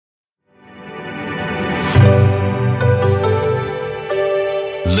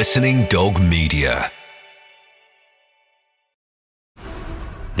Listening Dog Media.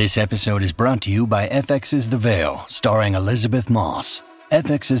 This episode is brought to you by FX's The Veil, starring Elizabeth Moss.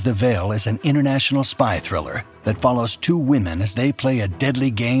 FX's The Veil is an international spy thriller that follows two women as they play a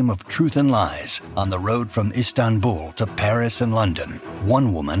deadly game of truth and lies on the road from Istanbul to Paris and London.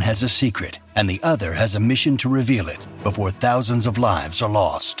 One woman has a secret, and the other has a mission to reveal it before thousands of lives are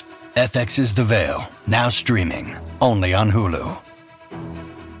lost. FX's The Veil, now streaming, only on Hulu.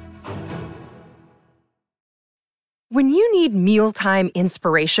 When you need mealtime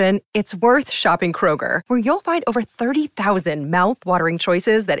inspiration, it's worth shopping Kroger, where you'll find over 30,000 mouth-watering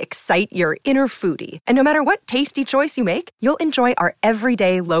choices that excite your inner foodie. And no matter what tasty choice you make, you'll enjoy our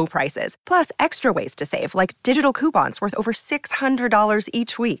everyday low prices, plus extra ways to save, like digital coupons worth over $600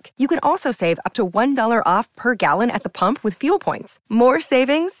 each week. You can also save up to $1 off per gallon at the pump with fuel points. More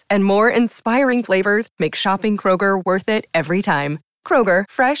savings and more inspiring flavors make shopping Kroger worth it every time. Kroger,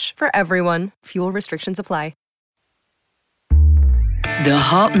 fresh for everyone. Fuel restrictions apply. The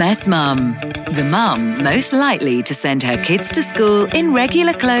Hot Mess Mum. The mum most likely to send her kids to school in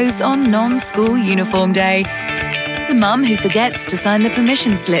regular clothes on non-school uniform day. The mum who forgets to sign the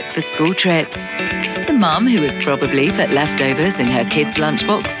permission slip for school trips. The mum who has probably put leftovers in her kids'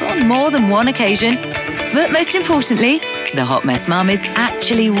 lunchbox on more than one occasion. But most importantly, the Hot Mess Mum is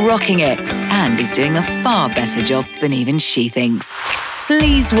actually rocking it and is doing a far better job than even she thinks.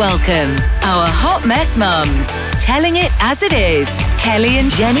 Please welcome our Hot Mess Mums, telling it as it is, Kelly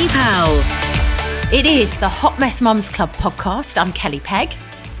and Jenny Powell. It is the Hot Mess Mums Club podcast. I'm Kelly Pegg.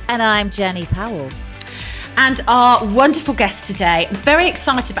 And I'm Jenny Powell. And our wonderful guest today, I'm very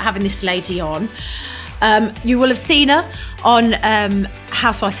excited about having this lady on. You will have seen her on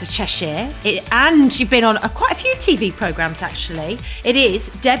Housewives of Cheshire, and you've been on quite a few TV programmes actually. It is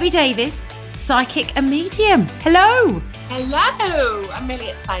Debbie Davies, psychic and medium. Hello. Hello, I'm really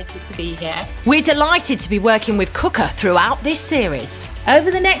excited to be here. We're delighted to be working with Cooker throughout this series.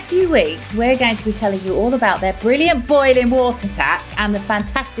 Over the next few weeks, we're going to be telling you all about their brilliant boiling water taps and the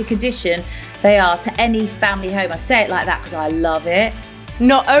fantastic addition they are to any family home. I say it like that because I love it.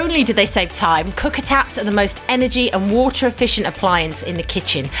 Not only do they save time, Cooker taps are the most energy and water efficient appliance in the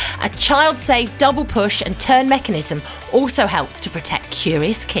kitchen. A child-safe double push and turn mechanism also helps to protect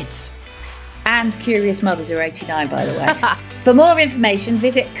curious kids. And curious mothers are 89, by the way. For more information,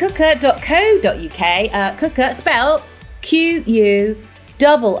 visit cooker.co.uk. Cooker spelled Quooker,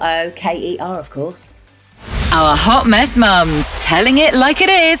 of course. Our Hot Mess Mums, telling it like it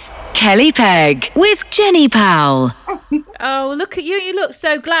is, Kelly Pegg with Jenny Powell. Oh, look at you. You look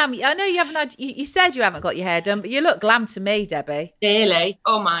so glam. I know you haven't had, you said you haven't got your hair done, but you look glam to me, Debbie. Really?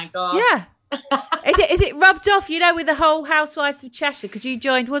 Oh my God. Yeah. Is it rubbed off, with the whole Housewives of Cheshire? Because you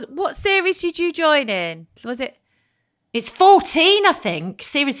joined, what series did you join in? Was it? It's 14, I think.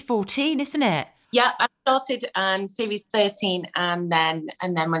 Series 14, isn't it? Yeah, I started series 13 and then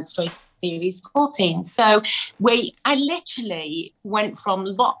went straight to series 14. So I literally went from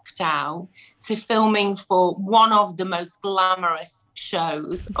lockdown to filming for one of the most glamorous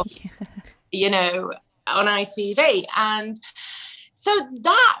shows, on ITV. And so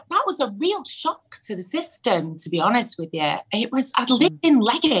that was a real shock to the system, to be honest with you. I'd lived in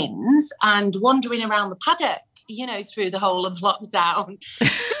leggings and wandering around the paddock, through the whole of lockdown.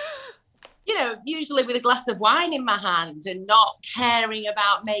 Usually with a glass of wine in my hand and not caring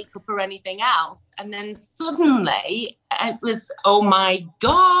about makeup or anything else. And then suddenly it was, oh my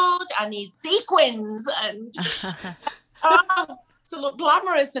God, I need sequins and to look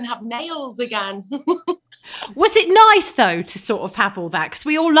glamorous and have nails again. Was it nice, though, to sort of have all that? Because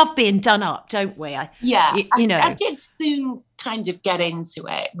we all love being done up, don't we? I did soon kind of get into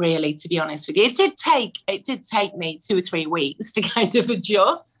it, really, to be honest with you. It did take me 2 or 3 weeks to kind of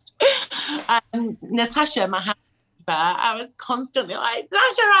adjust. Natasha, my housekeeper, I was constantly like,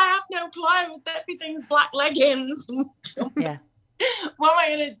 Natasha, I have no clothes. Everything's black leggings. Yeah. What am I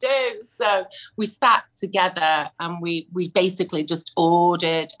going to do? So we sat together and we basically just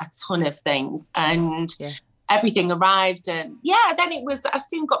ordered a ton of things and everything arrived. And then I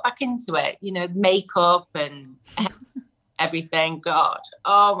soon got back into it, makeup and everything. God,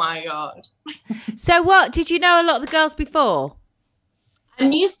 oh my God. So what, did you know a lot of the girls before? I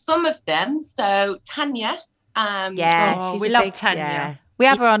knew some of them. So Tanya. We love Tanya. Yeah. We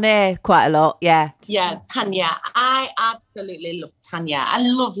have her on there quite a lot, yeah. Yeah, Tanya. I absolutely love Tanya. I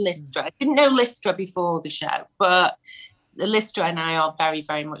love Listra. I didn't know Listra before the show, but Listra and I are very,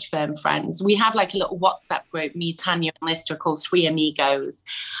 very much firm friends. We have like a little WhatsApp group, me, Tanya and Listra, called Three Amigos.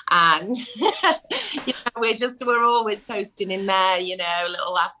 And we're always posting in there,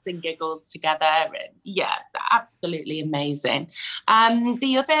 little laughs and giggles together. And absolutely amazing.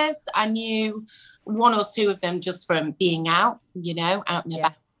 The others, I knew one or two of them just from being out, out and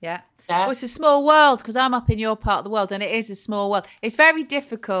about. Yeah. Well, it's a small world because I'm up in your part of the world, and it is a small world. It's very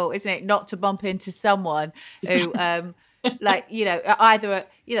difficult, isn't it, not to bump into someone who, either,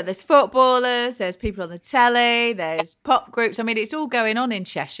 there's footballers, there's people on the telly, there's pop groups. I mean, it's all going on in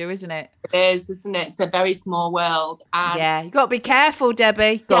Cheshire, isn't it? It is, isn't it? It's a very small world. And you've got to be careful,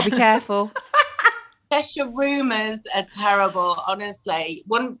 Debbie. Got to be careful. Cheshire rumours are terrible, honestly.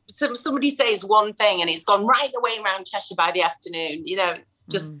 Somebody says one thing and it's gone right the way around Cheshire by the afternoon. It's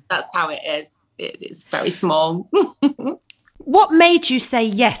just, that's how it is. It's very small. What made you say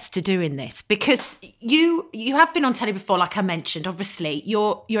yes to doing this? Because you have been on telly before, like I mentioned. Obviously,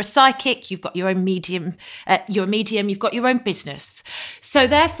 you're a psychic. You've got your own medium. You're a medium. You've got your own business. So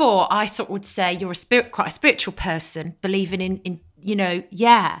therefore, I sort of would say you're quite a spiritual person, believing in.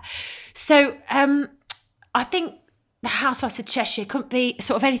 So I think the Housewives of Cheshire couldn't be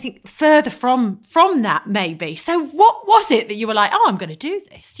sort of anything further from that, maybe. So what was it that you were like, oh, I'm going to do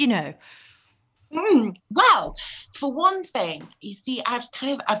this? Well, for one thing, you see, I've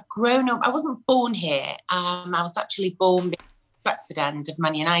grown up. I wasn't born here. I was actually born in Stratford End of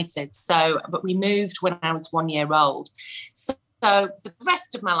Man United. But we moved when I was 1 year old. So the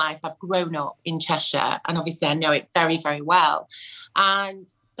rest of my life, I've grown up in Cheshire, and obviously I know it very, very well.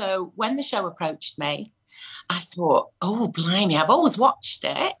 And so when the show approached me, I thought, oh, blimey, I've always watched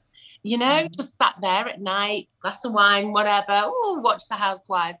it. Just sat there at night, glass of wine, whatever, watch the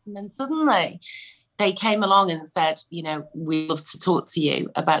Housewives. And then suddenly they came along and said, we'd love to talk to you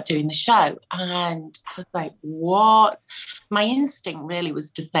about doing the show. And I was like, what? My instinct really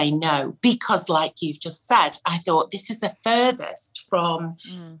was to say no, because like you've just said, I thought this is the furthest from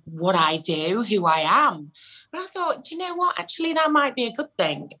what I do, who I am. But I thought, do you know what? Actually, that might be a good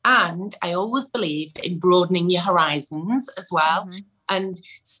thing. And I always believe in broadening your horizons as well. Mm-hmm. And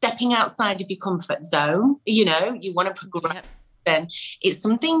stepping outside of your comfort zone, you want to progress. Yep. Then it's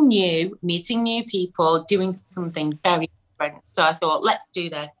something new, meeting new people, doing something very different. So I thought, let's do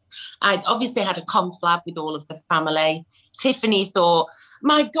this. I obviously had a conflab with all of the family. Tiffany thought,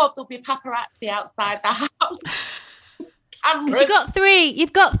 my God, there'll be paparazzi outside the house. Because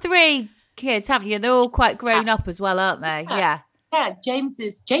you've got three kids, haven't you? They're all quite grown up as well, aren't they? Yeah. James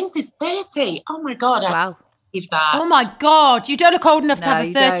is 30. Oh my God. Wow. That. Oh my God, you don't look old enough to have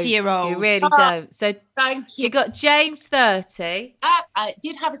a 30-year-old. You really don't. So thank you. You got James 30. I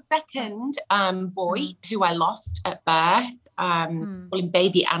did have a second boy who I lost at birth. Call him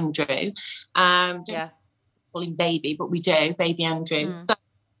Baby Andrew. Don't call him Baby, but we do, Baby Andrew. So,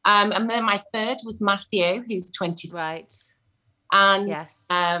 and then my third was Matthew, who's 26. Right. And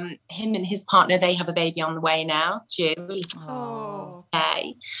him and his partner, they have a baby on the way now, Julie. Oh.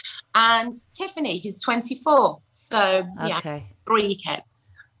 Okay. And Tiffany, who's 24. So, 3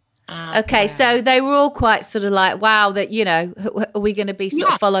 kids. So they were all quite sort of like, wow, that, are we going to be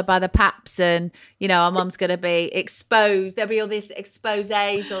sort of followed by the paps and, our mum's going to be exposed. There'll be all these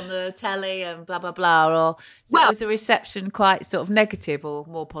exposés on the telly and blah, blah, blah. Or was the reception quite sort of negative or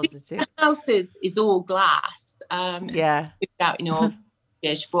more positive? The house is all glass. Moved out in August.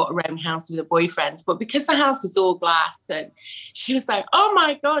 She bought her own house with a boyfriend, but because the house is all glass, and she was like, oh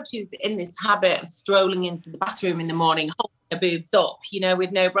my God, she's in this habit of strolling into the bathroom in the morning, holding her boobs up,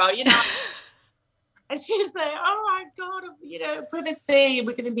 with no bra, and she was like, oh my God, privacy,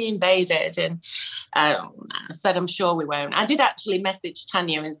 we're going to be invaded. And I said, I'm sure we won't. I did actually message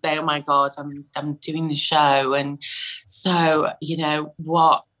Tanya and say, oh my God, I'm doing the show. And so,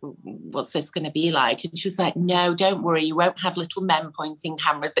 what's this going to be like? And she was like, no, don't worry, you won't have little men pointing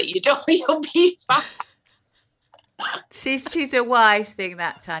cameras at you, you'll be fine. She's a wise thing,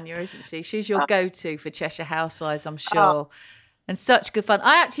 that Tanya, isn't she? She's your go-to for Cheshire Housewives, I'm sure. And such good fun.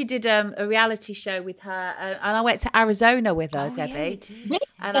 I actually did a reality show with her, and I went to Arizona with her, Debbie. Yeah,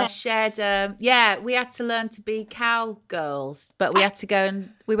 and I shared, we had to learn to be cowgirls, but we had to go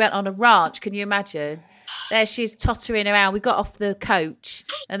and we went on a ranch. Can you imagine? There she is tottering around. We got off the coach,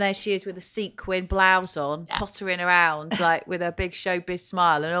 and there she is with a sequin blouse on, tottering around like with her big showbiz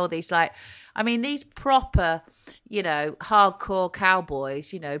smile and all these these proper, hardcore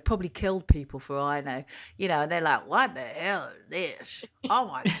cowboys, probably killed people for all I know, and they're like, what the hell is this? Oh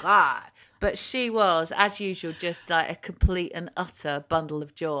my God. But she was, as usual, just like a complete and utter bundle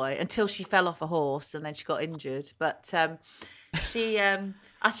of joy until she fell off a horse and then she got injured. But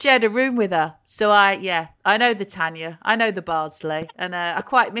I shared a room with her. So I know the Tanya, I know the Bardsley, and I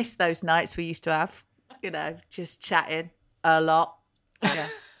quite miss those nights we used to have, just chatting a lot. Yeah.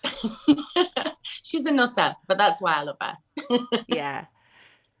 She's a nutter, but that's why I love her. Yeah.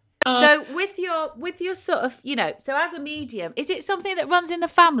 So with your sort of, so as a medium, is it something that runs in the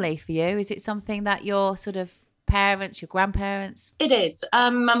family for you? Is it something that your sort of parents, your grandparents? It is.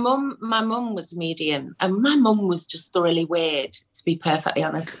 My mum was a medium, and my mum was just thoroughly weird, to be perfectly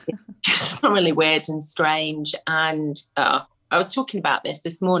honest with you. Just thoroughly weird and strange. And I was talking about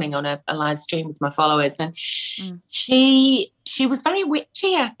this morning on a live stream with my followers, and she was very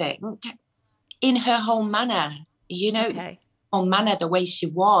witchy, I think, in her whole manner. Okay. Whole manner, the way she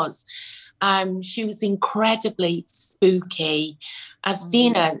was. She was incredibly spooky. I've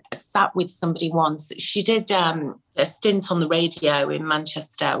seen her sat with somebody once. She did a stint on the radio in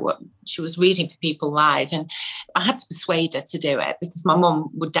Manchester. She was reading for people live, and I had to persuade her to do it because my mum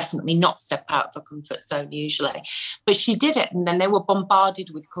would definitely not step out of her comfort zone usually. But she did it, and then they were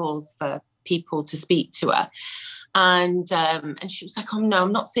bombarded with calls for people to speak to her. And she was like, oh, no,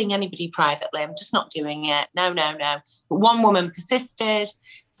 I'm not seeing anybody privately. I'm just not doing it. No. But one woman persisted.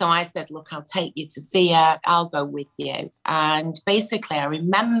 So I said, look, I'll take you to see her. I'll go with you. And basically, I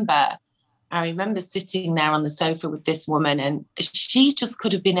remember sitting there on the sofa with this woman, and she just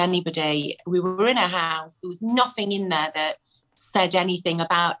could have been anybody. We were in her house. There was nothing in there that said anything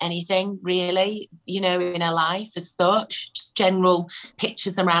about anything, really, in her life as such. Just general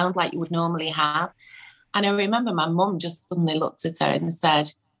pictures around like you would normally have. And I remember my mum just suddenly looked at her and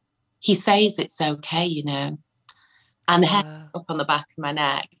said, he says it's okay, and the hair up on the back of my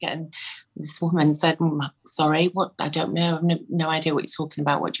neck. And this woman said, sorry, what? I don't know. I've no idea what you're talking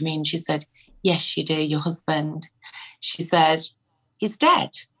about. What do you mean? She said, yes, you do. Your husband. She said, he's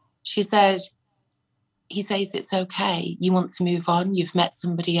dead. She said, he says it's okay. You want to move on. You've met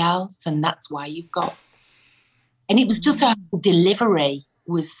somebody else, and that's why you've got. And it was just her delivery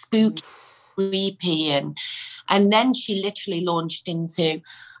was spooky, creepy, and then she literally launched into,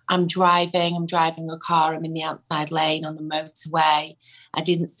 I'm driving a car, I'm in the outside lane on the motorway, I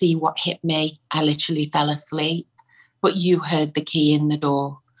didn't see what hit me, I literally fell asleep, but you heard the key in the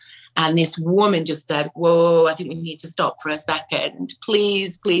door. And this woman just said, whoa, I think we need to stop for a second,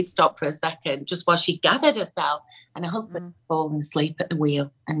 please stop for a second, just while she gathered herself. And her husband had fallen asleep at the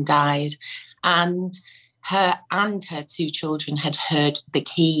wheel and died, and her and her two children had heard the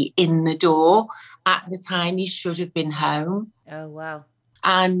key in the door at the time he should have been home. Oh, wow.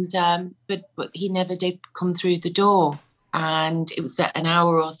 And but he never did come through the door. And it was an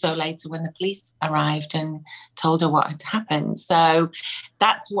hour or so later when the police arrived and told her what had happened. So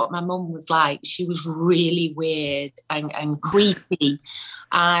that's what my mum was like. She was really weird and creepy.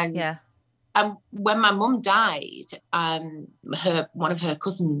 And yeah. When my mum died, one of her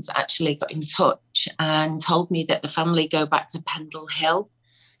cousins actually got in touch and told me that the family go back to Pendle Hill.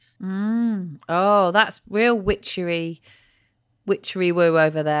 Oh, that's real witchery woo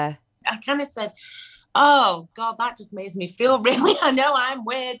over there. I kind of said, oh, God, that just makes me feel really, I know I'm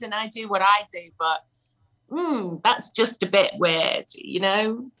weird and I do what I do, but that's just a bit weird,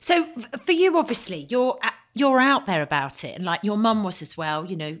 So for you, obviously, you're out there about it, and like your mum was as well,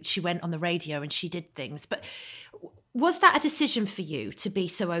 she went on the radio and she did things. But was that a decision for you to be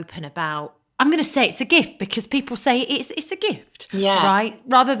so open about, I'm going to say it's a gift because people say it's a gift, right?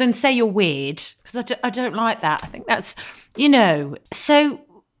 Rather than say you're weird, because I don't like that. I think that's, so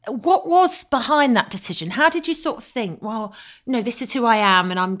what was behind that decision? How did you sort of think, well, this is who I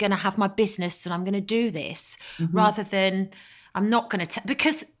am and I'm going to have my business and I'm going to do this, rather than I'm not going to,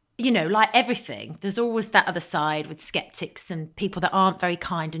 because like everything, there's always that other side with skeptics and people that aren't very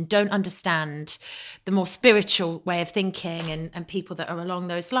kind and don't understand the more spiritual way of thinking, and people that are along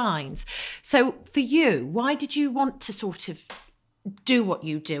those lines. So for you, why did you want to sort of do what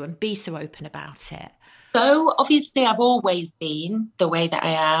you do and be so open about it? So obviously I've always been the way that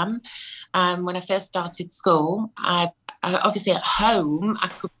I am. When I first started school, I obviously at home, I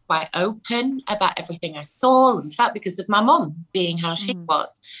could be quite open about everything I saw and felt because of my mum being how she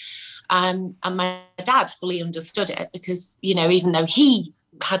was. And my dad fully understood it because, even though he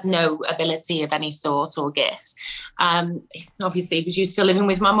had no ability of any sort or gift, obviously he was used to living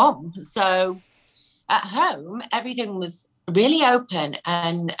with my mum. So at home, everything was really open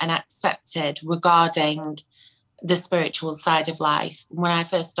and accepted regarding the spiritual side of life. When I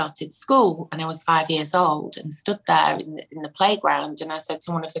first started school and I was 5 years old and stood there in the playground, and I said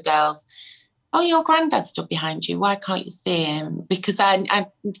to one of the girls, oh, your granddad stood behind you, why can't you see him? Because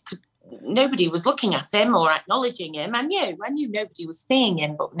nobody was looking at him or acknowledging him. I knew nobody was seeing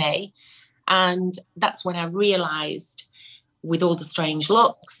him but me. And that's when I realised, with all the strange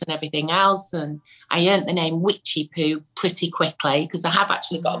looks and everything else, and I earned the name Witchy Poo pretty quickly because I have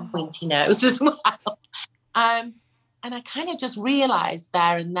actually got a pointy nose as well. And I kind of just realised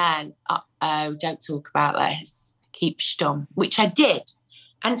there and then, don't talk about this, keep stum, which I did.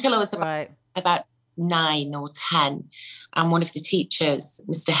 until I was Right. about 9 or 10. And one of the teachers,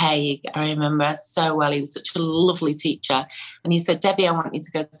 Mr. Haig, I remember so well, he was such a lovely teacher. And he said, Debbie, I want you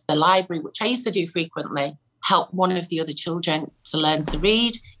to go to the library, which I used to do frequently, help one of the other children to learn to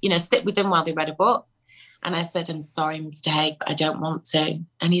read, sit with them while they read a book. And I said, I'm sorry, Mr. Haig, but I don't want to.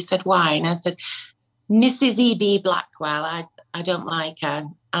 And he said, why? And I said, Mrs. E.B. Blackwell, I don't like her.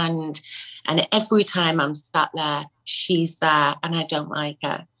 And every time I'm sat there, she's there and I don't like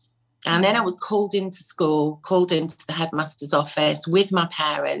her. And then I was called into school, called into the headmaster's office with my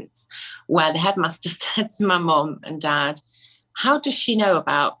parents, where the headmaster said to my mum and dad, how does she know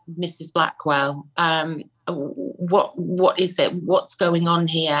about Mrs. Blackwell? What is it? What's going on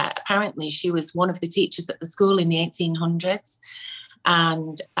here? Apparently, she was one of the teachers at the school in the 1800s.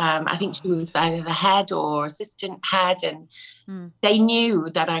 And I think she was either the head or assistant head. And they knew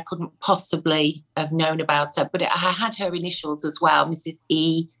that I couldn't possibly have known about her. But I had her initials as well, Mrs.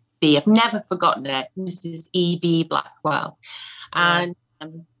 E. B. I've never forgotten it, Mrs. E.B. Blackwell. And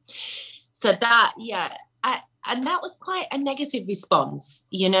so that, and that was quite a negative response,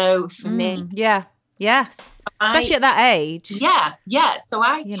 for me. Yeah. Yes. Especially at that age. Yeah. So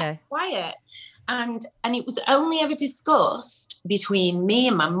I kept quiet. And it was only ever discussed between me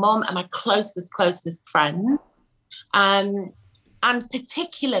and my mum and my closest friends. And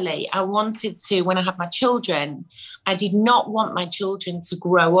particularly, I wanted to, when I had my children, I did not want my children to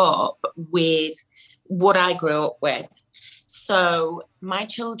grow up with what I grew up with. So my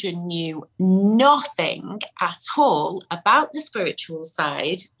children knew nothing at all about the spiritual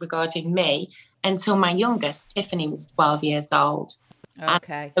side regarding me until my youngest, Tiffany, was 12 years old.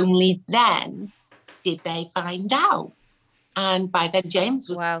 Okay. And only then did they find out. And by then, James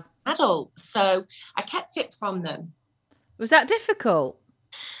was an adult. So I kept it from them. Was that difficult?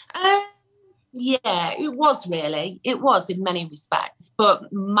 Yeah, it was really. It was in many respects.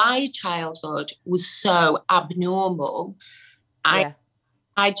 But my childhood was so abnormal. I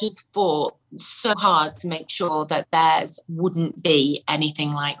just fought so hard to make sure that theirs wouldn't be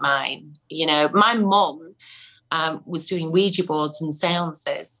anything like mine. My mum was doing Ouija boards and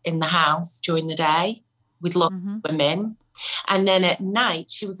seances in the house during the day with lots of women. And then at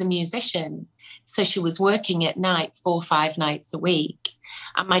night, she was a musician. So she was working at night 4 or 5 nights a week.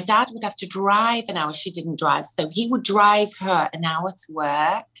 And my dad would have to drive an hour. She didn't drive. So he would drive her an hour to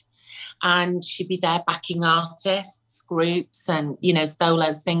work. And she'd be there backing artists, groups and,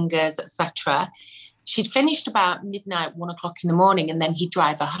 solo singers, etc. She'd finished about midnight, 1 o'clock in the morning, and then he'd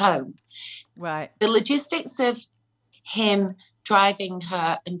drive her home. Right. The logistics of him driving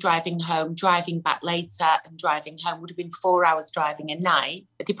her and driving home, driving back later and driving home would have been 4 hours driving a night,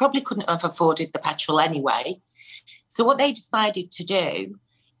 but they probably couldn't have afforded the petrol anyway. So what they decided to do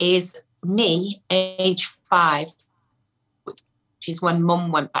is me, age 5, which is when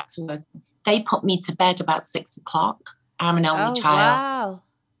mum went back to work, they put me to bed about 6 o'clock. I'm an only child. Wow.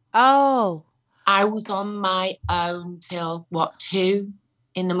 Oh. I was on my own till 2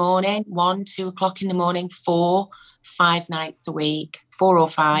 in the morning, 1, 2 o'clock in the morning, 4, 5 nights a week, 4 or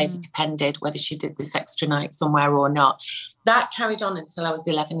 5, it depended whether she did this extra night somewhere or not. That carried on until I was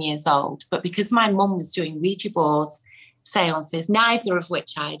 11 years old. But because my mum was doing Ouija boards, seances, neither of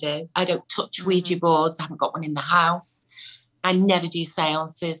which I do. I don't touch Ouija boards. I haven't got one in the house. I never do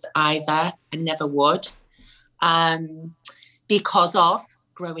seances either. I never would. Because of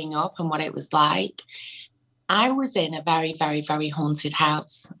growing up and what it was like. I was in a very, very, very haunted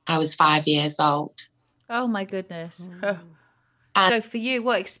house. I was 5 years old. Oh, my goodness. So for you,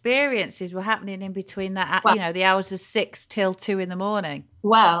 what experiences were happening in between that, the hours of 6 till 2 in the morning?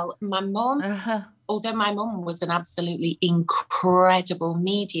 Well, my mum, although my mum was an absolutely incredible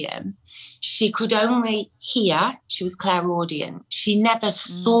medium, she could only hear. She was clairaudient. She never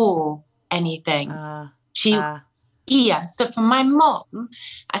saw anything. She hear. So for my mum,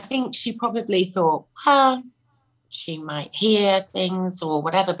 I think she probably thought, well, she might hear things or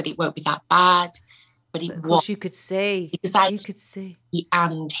whatever, but it won't be that bad. But it was. You could see. Because you could see.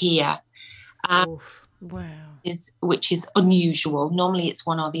 And hear. Wow. Which is unusual. Normally it's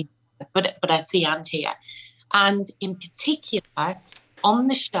one or the other, but I see and hear. And in particular, on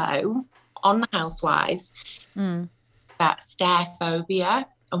the show, on the Housewives, that stair phobia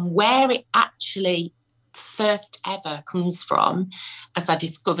and where it actually first ever comes from, as I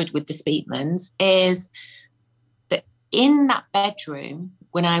discovered with the Speakmans, is that in that bedroom,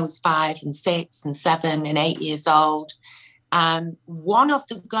 when I was 5 and 6 and 7 and 8 years old, one of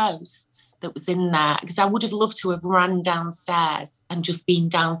the ghosts that was in there, because I would have loved to have run downstairs and just been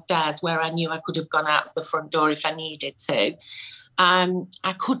downstairs where I knew I could have gone out of the front door if I needed to.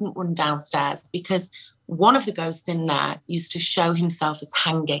 I couldn't run downstairs because one of the ghosts in there used to show himself as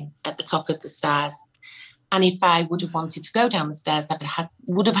hanging at the top of the stairs. And if I would have wanted to go down the stairs, I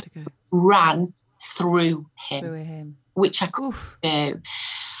would have ran through him, which I couldn't do.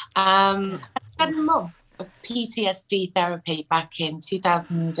 I had months of PTSD therapy back in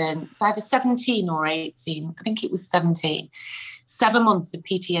 2000, it's either 17 or 18. I think it was 17. 7 months of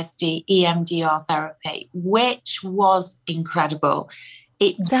PTSD EMDR therapy, which was incredible.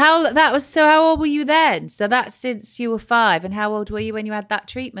 How old were you then? So that's since you were 5, and how old were you when you had that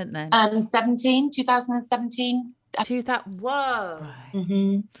treatment then? 2017. Whoa. Right.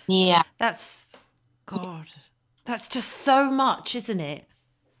 Mm-hmm. Yeah. That's just so much, isn't it?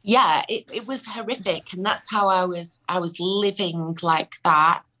 Yeah, it was horrific, and that's how I was living like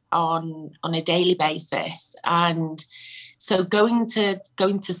that on a daily basis. And so going to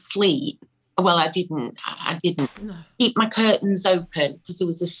sleep, well, I didn't keep my curtains open because there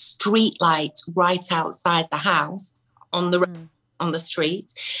was a street light right outside the house on the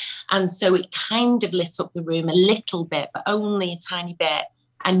street, and so it kind of lit up the room a little bit, but only a tiny bit.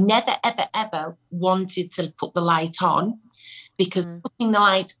 I never ever wanted to put the light on, because putting the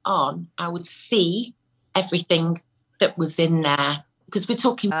light on, I would see everything that was in there, because we're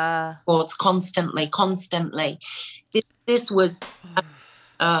talking boards constantly. This was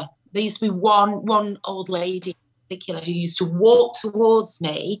there used to be one old lady in particular who used to walk towards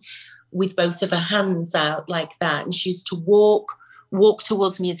me with both of her hands out like that, and she used to walk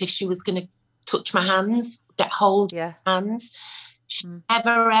towards me as if she was going to touch my hands, get hold of my hands. She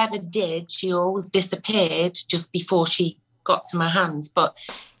never ever did. She always disappeared just before she got to my hands. But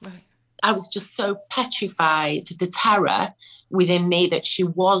I was just so petrified. The terror within me that she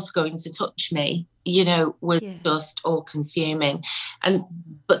was going to touch me, was just all consuming.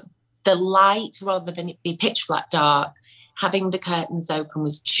 But the light, rather than it be pitch black dark, having the curtains open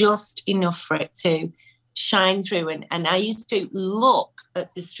was just enough for it to shine through. And I used to look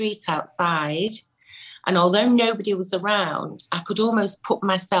at the street outside, and although nobody was around, I could almost put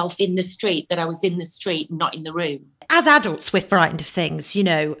myself in the street, that I was in the street, not in the room. As adults, we're frightened of things,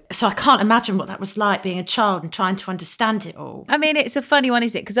 so I can't imagine what that was like being a child and trying to understand it all. I mean, it's a funny one,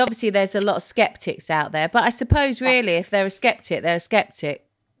 isn't it? Because obviously there's a lot of skeptics out there, but I suppose really if they're a skeptic, they're a skeptic.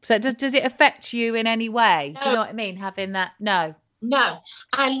 So does it affect you in any way? Do you know what I mean? Having that? No.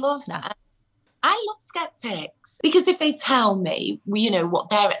 I love skeptics, because if they tell me, what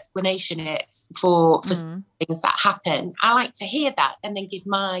their explanation is for things that happen, I like to hear that and then give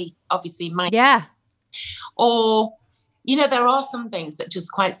my. Yeah. Or, there are some things that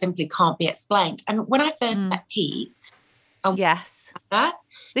just quite simply can't be explained. I mean, when I first met Pete. Yes.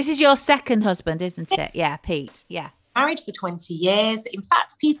 This is your second husband, isn't it? Yeah, Pete. Yeah. Married for 20 years. In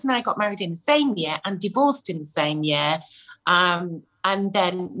fact, Pete and I got married in the same year and divorced in the same year, and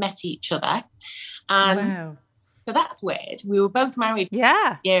then met each other. Wow. So that's weird. We were both married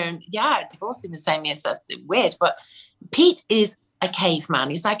divorced in the same year. So weird. But Pete is a caveman.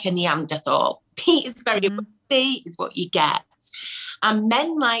 He's like a Neanderthal. Pete is very wealthy, is what you get. And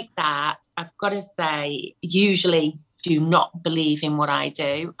men like that, I've got to say, usually do not believe in what I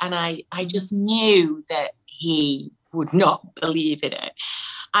do. And I just knew that he would not believe in it.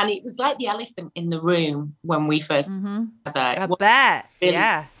 And it was like the elephant in the room when we first met. I bet. Really.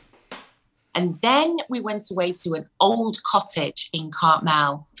 Yeah. And then we went away to an old cottage in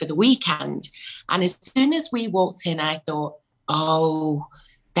Cartmel for the weekend. And as soon as we walked in, I thought, oh,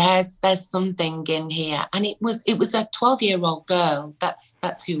 there's something in here. And it was a 12-year-old girl. That's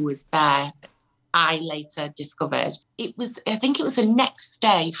who was there. I later discovered. I think it was the next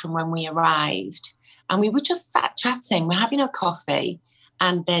day from when we arrived. And we were just sat chatting. We're having a coffee.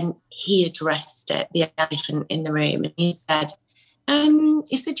 And then he addressed it, the elephant in the room. And he said, you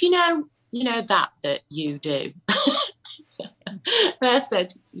know that you do. And I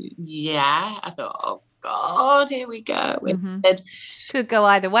said, yeah. I thought, oh God, here we go. He said, could go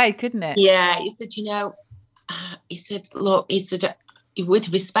either way, couldn't it? Yeah. He said, look,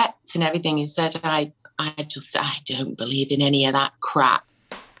 with respect and everything, he said, I don't believe in any of that crap,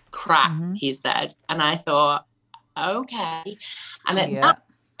 he said. And I thought, okay. And at that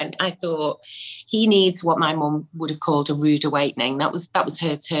point, I thought he needs what my mum would have called a rude awakening. That was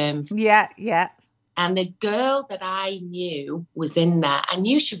her term. Yeah, yeah. And the girl that I knew was in there. I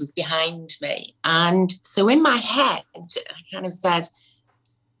knew she was behind me. And so in my head, I kind of said,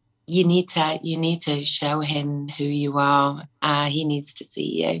 you need to show him who you are. He needs to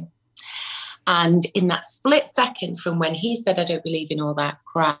see you. And in that split second from when he said, I don't believe in all that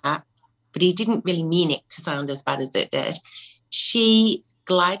crap, but he didn't really mean it to sound as bad as it did, she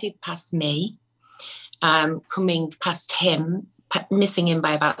glided past me, coming past him, missing him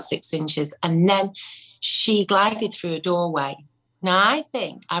by about 6 inches. And then she glided through a doorway. Now, I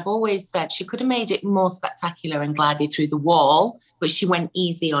think I've always said she could have made it more spectacular and glided through the wall, but she went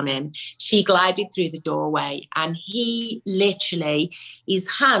easy on him. She glided through the doorway, and he literally,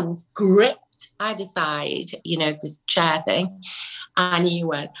 his hands gripped either side, this chair thing. And he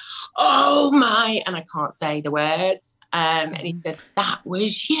went, "Oh my," and I can't say the words. And he said, "That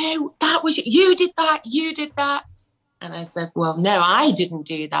was you. That was you. You did that. You did that." And I said, "Well, no, I didn't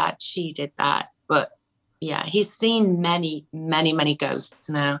do that. She did that." But yeah, he's seen many, many, many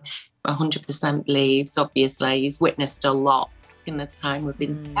ghosts now. 100% believes, obviously. He's witnessed a lot in the time we've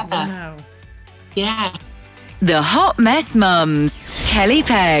been together. Wow. Yeah. The Hot Mess Mums, Kelly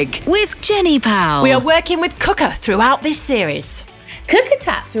Pegg with Jenny Powell. We are working with Cooker throughout this series. Cooker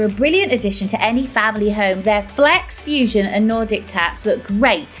taps are a brilliant addition to any family home. Their Flex, Fusion and Nordic taps look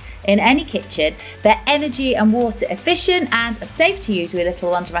great in any kitchen. They're energy and water efficient and are safe to use with little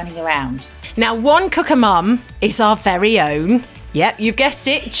ones running around. Now, one Cooker mum is our very own. Yep, you've guessed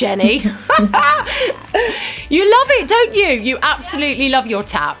it, Jenny. You love it, don't you? You absolutely love your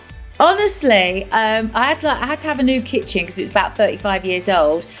tap. Honestly, I had to have a new kitchen because it's about 35 years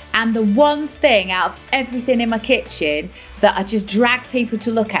old. And the one thing out of everything in my kitchen that I just drag people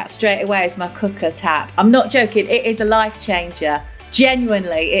to look at straight away is my Cooker tap. I'm not joking. It is a life changer.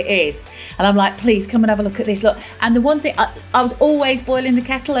 Genuinely, it is. And I'm like, please come and have a look at this. Look. And the one thing, I was always boiling the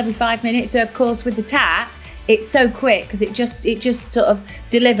kettle every 5 minutes. So, of course, with the tap, it's so quick because it just sort of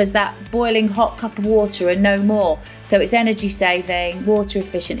delivers that boiling hot cup of water and no more. So it's energy saving, water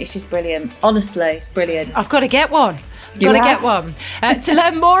efficient. It's just brilliant. Honestly, it's brilliant. I've got to get one. Get one. To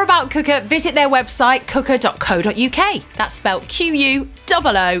learn more about Cooker, visit their website, cooker.co.uk. That's spelled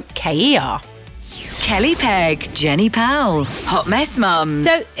QUOOKER. Kelly Pegg, Jenny Powell, Hot Mess Mums.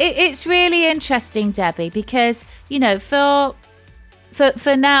 So it's really interesting, Debbie, because, for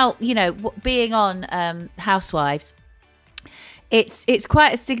now, being on Housewives, it's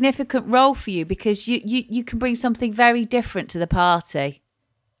quite a significant role for you because you can bring something very different to the party,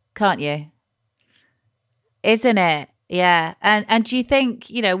 can't you? Isn't it? Yeah. And do you think,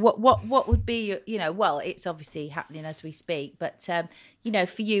 what would be, well, it's obviously happening as we speak, but, for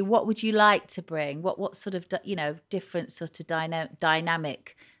you, what would you like to bring? What sort of, different sort of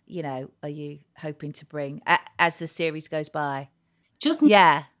dynamic, are you hoping to bring as the series goes by? Just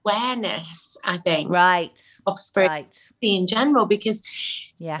awareness, I think. Right. Of spirituality in general, because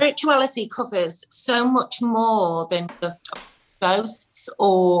spirituality covers so much more than just ghosts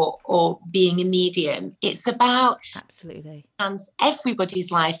or being a medium. It's about absolutely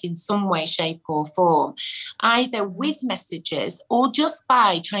everybody's life in some way, shape or form, either with messages or just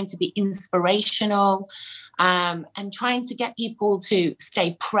by trying to be inspirational, and trying to get people to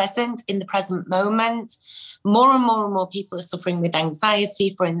stay present in the present moment. More and more and more people are suffering with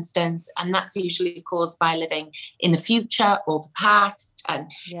anxiety, for instance, and that's usually caused by living in the future or the past.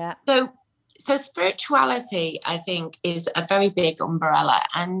 And so spirituality, I think, is a very big umbrella,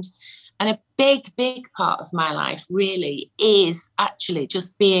 and a big, big part of my life really is actually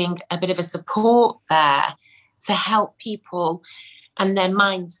just being a bit of a support there to help people and their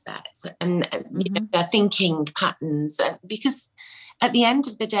mindset and their thinking patterns. And because at the end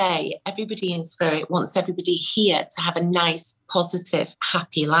of the day, everybody in spirit wants everybody here to have a nice, positive,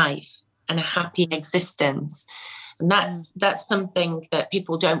 happy life and a happy existence. And that's something that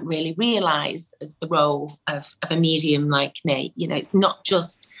people don't really realise as the role of a medium like me. It's not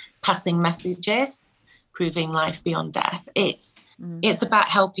just passing messages, proving life beyond death. It's about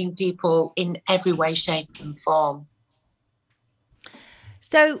helping people in every way, shape and form.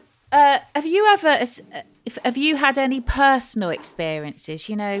 So have you had any personal experiences,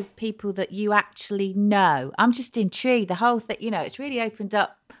 people that you actually know? I'm just intrigued. The whole thing, it's really opened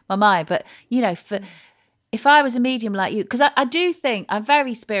up my mind. But, if I was a medium like you, because I do think I'm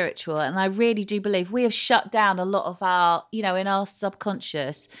very spiritual and I really do believe we have shut down a lot of our, in our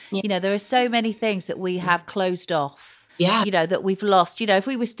subconscious, there are so many things that we have closed off. Yeah. That we've lost. If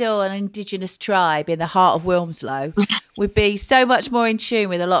we were still an indigenous tribe in the heart of Wilmslow, we'd be so much more in tune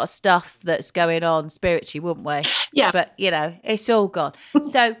with a lot of stuff that's going on spiritually, wouldn't we? Yeah. But, it's all gone.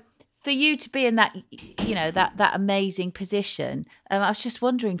 So for you to be in that, that amazing position, I was just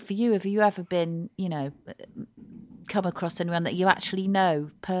wondering for you, have you ever been, come across anyone that you actually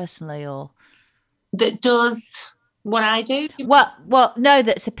know personally or? That does what I do? Well, no,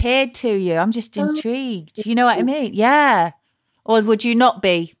 that's appeared to you. I'm just intrigued. You know what I mean? Yeah. Or would you not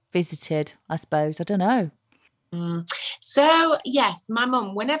be visited, I suppose? I don't know. So, yes, my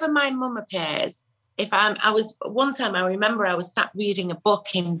mum, whenever my mum appears, one time I remember I was sat reading a book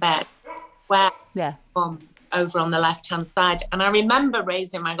in bed where mum over on the left-hand side. And I remember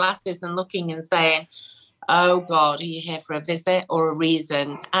raising my glasses and looking and saying, oh God, are you here for a visit or a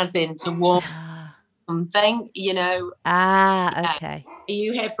reason? As in to warn something, you know. Okay. Are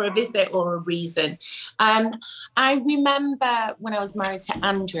you here for a visit or a reason? I remember when I was married to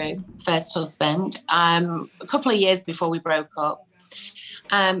Andrew, first husband, a couple of years before we broke up,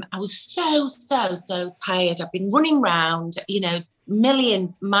 I was so tired. I've been running around, you know,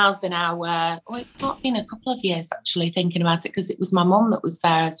 million miles an hour. Oh, it's not been a couple of years actually thinking about it, because it was my mum that was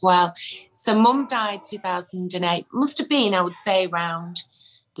there as well. So mum died 2008. Must have been, I would say, around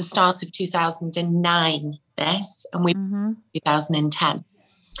the start of 2009, this, and we 2010.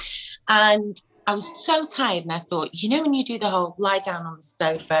 And I was so tired, and I thought, you know, when you do the whole lie down on the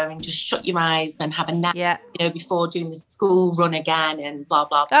sofa and just shut your eyes and have a nap, you know, before doing the school run again and blah,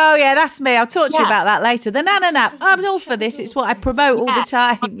 blah, blah. Oh, yeah, that's me. I'll talk to you about that later. The nana nap. I'm all for this. It's what I promote all the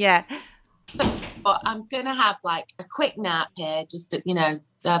time. Yeah. But I'm going to have like a quick nap here, just, you know,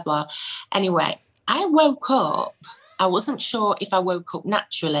 blah, blah. Anyway, I woke up. I wasn't sure if I woke up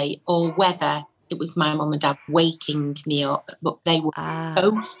naturally or whether it was my mum and dad waking me up, but they were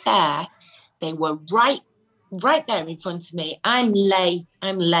both there. They were right there in front of me. I'm lay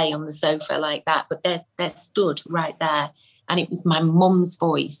on the sofa like that, but they're stood right there. And it was my mum's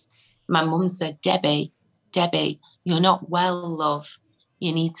voice. My mum said, Debbie, you're not well, love.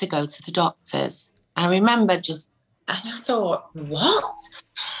 You need to go to the doctors. I remember and I thought, what?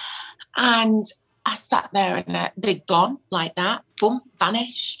 And I sat there and they'd gone like that, boom,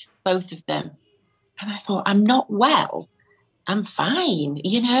 vanished, both of them. And I thought, I'm not well. I'm fine,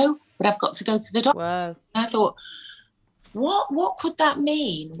 you know, but I've got to go to the doctor. Whoa. And I thought, what could that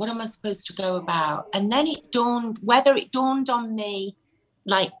mean? What am I supposed to go about? And then whether it dawned on me,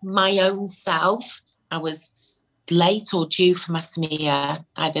 like my own self, I was late or due for my smear,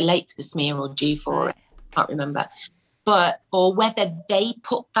 either late to the smear or due for it. I can't remember. Or whether they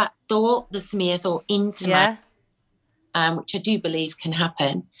put that thought, the smear thought, into which I do believe can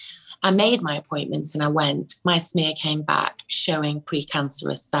happen. I made my appointments and I went. My smear came back showing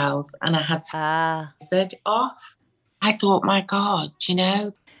precancerous cells, and I had to take it off. I thought, my God, you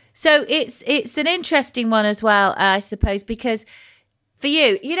know. So it's an interesting one as well, I suppose, because for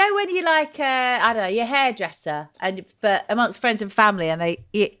you, you know, when you like, I don't know, your hairdresser, but amongst friends and family, and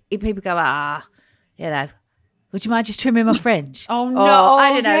people go, you know, would you mind just trimming my fringe? Oh, no. Or,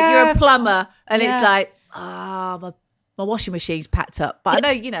 I don't know, you're a plumber, and it's like, my washing machine's packed up. But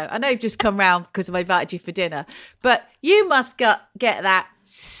I know you've just come round because I've invited you for dinner. But you must get that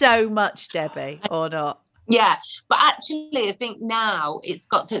so much, Debbie, or not? Yeah, but actually I think now it's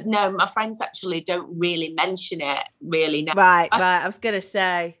got to, no, my friends actually don't really mention it really now. Right. I was going to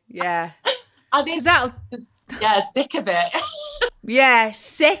say, yeah. I think sick of it. Yeah,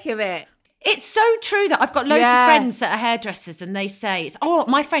 sick of it. It's so true that I've got loads of friends that are hairdressers, and they say,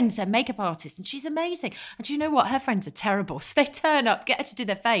 my friend's a makeup artist and she's amazing. And do you know what? Her friends are terrible. So they turn up, get her to do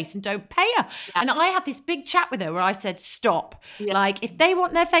their face and don't pay her. Yeah. And I had this big chat with her where I said, stop. Yeah. Like, if they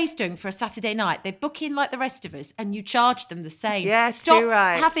want their face doing for a Saturday night, they book in like the rest of us and you charge them the same. Yeah, stop too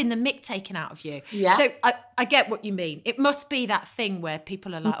right. having the mick taken out of you. Yeah. So I get what you mean. It must be that thing where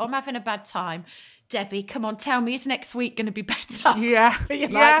people are like, I'm having a bad time. Debbie, come on, tell me, is next week going to be better? Yeah. You're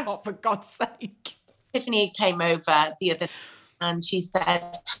like, oh, for God's sake. Tiffany came over the other and she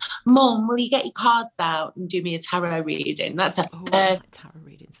said, Mum, will you get your cards out and do me a tarot reading? That's her first tarot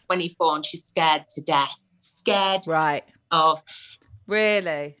readings. 24, and she's scared to death. Scared of.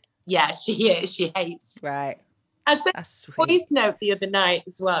 Really? Yeah, she is. She hates. Right. I sent a voice note the other night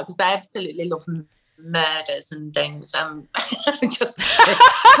as well, because I absolutely love murders and things. Just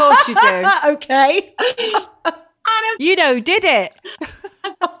of course you do. Okay. You know, did it?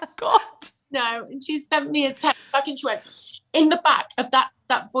 Oh God. No, and she sent me a text back and she went, in the back of that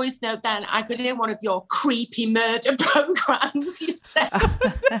voice note then, I could hear one of your creepy murder programs you said.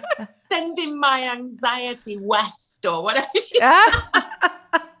 Sending my anxiety west or whatever she said.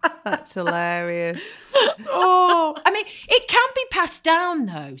 That's hilarious. I mean, it can be passed down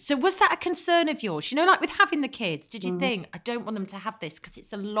though. So was that a concern of yours? You know, like with having the kids, did you think, I don't want them to have this because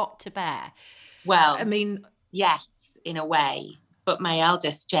it's a lot to bear? Well, I mean, yes, in a way. But my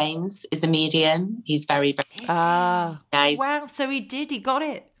eldest, James, is a medium. He's very, very... wow, so he got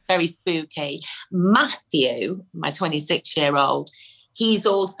it. Very spooky. Matthew, my 26-year-old, he's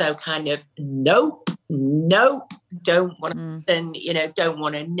also kind of, nope, don't want to, don't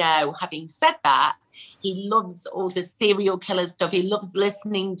want to know. Having said that, he loves all the serial killer stuff. He loves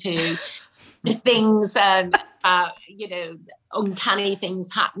listening to things, uncanny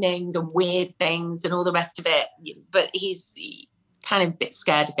things happening, the weird things and all the rest of it. But kind of a bit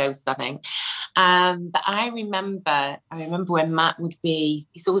scared of ghosts, I think. But I remember when Matt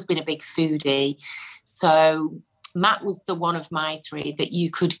he's always been a big foodie. So Matt was the one of my three that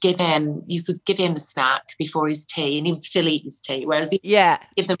you could give him a snack before his tea and he would still eat his tea. Whereas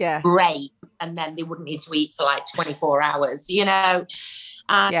give them a grape and then they wouldn't need to eat for like 24 hours, you know?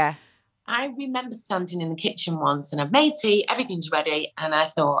 I remember standing in the kitchen once and I've made tea, everything's ready. And I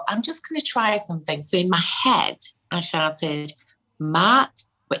thought, I'm just going to try something. So in my head, I shouted, Matt,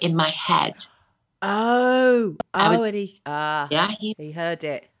 but in my head. And he heard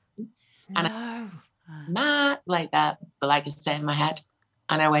it. And Matt, like that, but like I say in my head.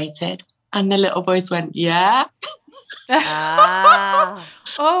 And I waited. And the little voice went, yeah. Oh,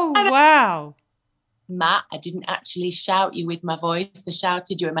 wow. Matt, I didn't actually shout you with my voice. I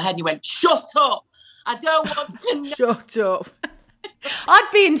shouted you in my head and you went, shut up. I don't want to know. Shut up. I'd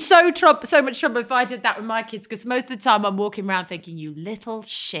be in so much trouble if I did that with my kids, because most of the time I'm walking around thinking, you little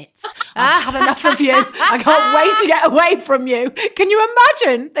shits, I've had enough of you. I can't wait to get away from you. Can you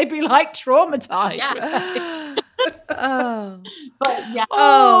imagine? They'd be like traumatized. Yeah. But yeah.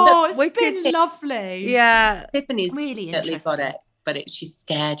 It's been lovely. Yeah. Tiffany's really definitely got it, but she's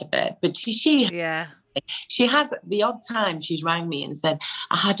scared of it. But she has the odd time she's rang me and said,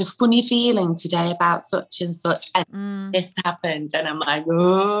 I had a funny feeling today about such and such, and this happened. And I'm like,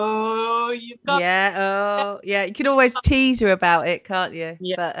 oh, you've got you can always tease her about it, can't you?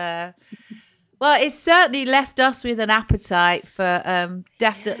 Yeah. But well, it's certainly left us with an appetite for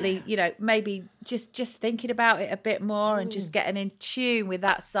definitely, you know, maybe just thinking about it a bit more and just getting in tune with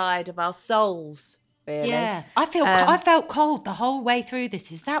that side of our souls. Really. Yeah, I felt cold the whole way through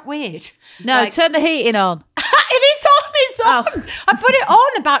this. Is that weird? No, turn the heating on. It's on. I put it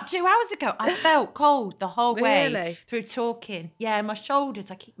on about 2 hours ago. I felt cold the whole way through talking. Yeah, my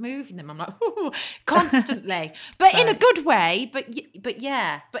shoulders, I keep moving them. I'm like, ooh, constantly. But in a good way. But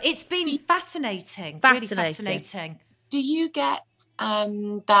it's been fascinating. Really fascinating. Do you get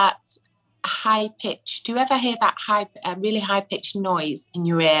that high pitch? Do you ever hear that really high pitched noise in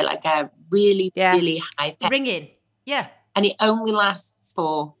your ear, like a really high pitch ringing? Yeah, and it only lasts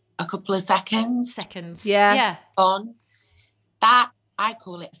for a couple of seconds. Yeah. On that, I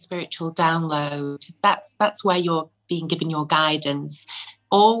call it a spiritual download. That's where you're being given your guidance.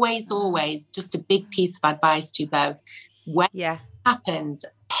 Always, just a big piece of advice to both. When it happens,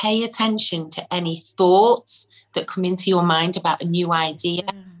 pay attention to any thoughts that come into your mind about a new idea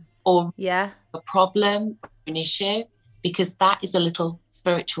or a problem or an issue, because that is a little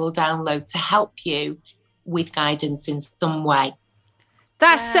spiritual download to help you with guidance in some way.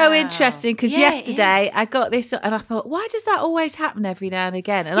 That's so interesting, because yesterday I got this and I thought, why does that always happen every now and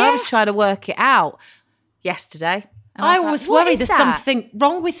again? And I was trying to work it out yesterday. And I was worried there's something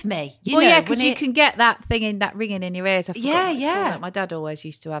wrong with me. Because you can get that ringing in your ears. I forgot yeah. My dad always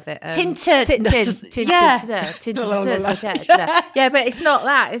used to have it. Tinted. Yeah, but it's not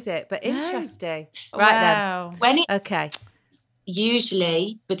that, is it? But interesting. Right then. Okay.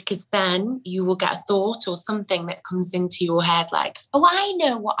 Usually, because then you will get a thought or something that comes into your head like, oh, I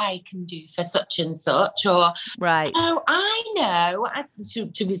know what I can do for such and such, or oh, I know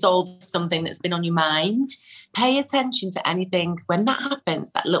to resolve something that's been on your mind. Pay attention to anything when that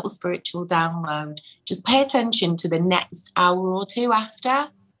happens, that little spiritual download. Just pay attention to the next hour or two after.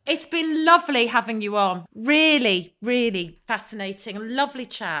 It's been lovely having you on. Really, really fascinating. Lovely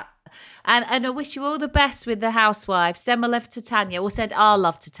chat. And I wish you all the best with the housewives. Send my love to Tanya. We'll send our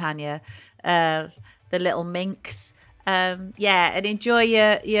love to Tanya, the little minx. And enjoy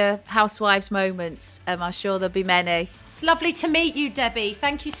your housewives moments. I'm sure there'll be many. It's lovely to meet you, Debbie.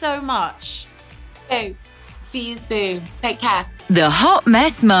 Thank you so much. Oh, see you soon. Take care. The Hot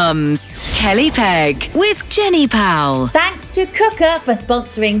Mess Mums. Kelly Pegg with Jenny Powell. Thanks to Cooker for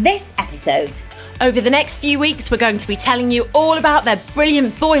sponsoring this episode. Over the next few weeks, we're going to be telling you all about their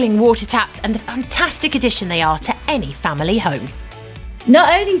brilliant boiling water taps and the fantastic addition they are to any family home.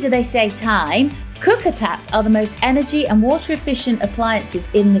 Not only do they save time, Cooker taps are the most energy and water efficient appliances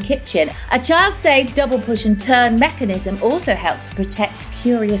in the kitchen. A child-safe double push and turn mechanism also helps to protect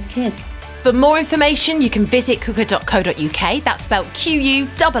curious kids. For more information, you can visit cooker.co.uk. That's spelled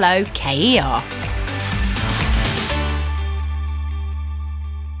Quooker.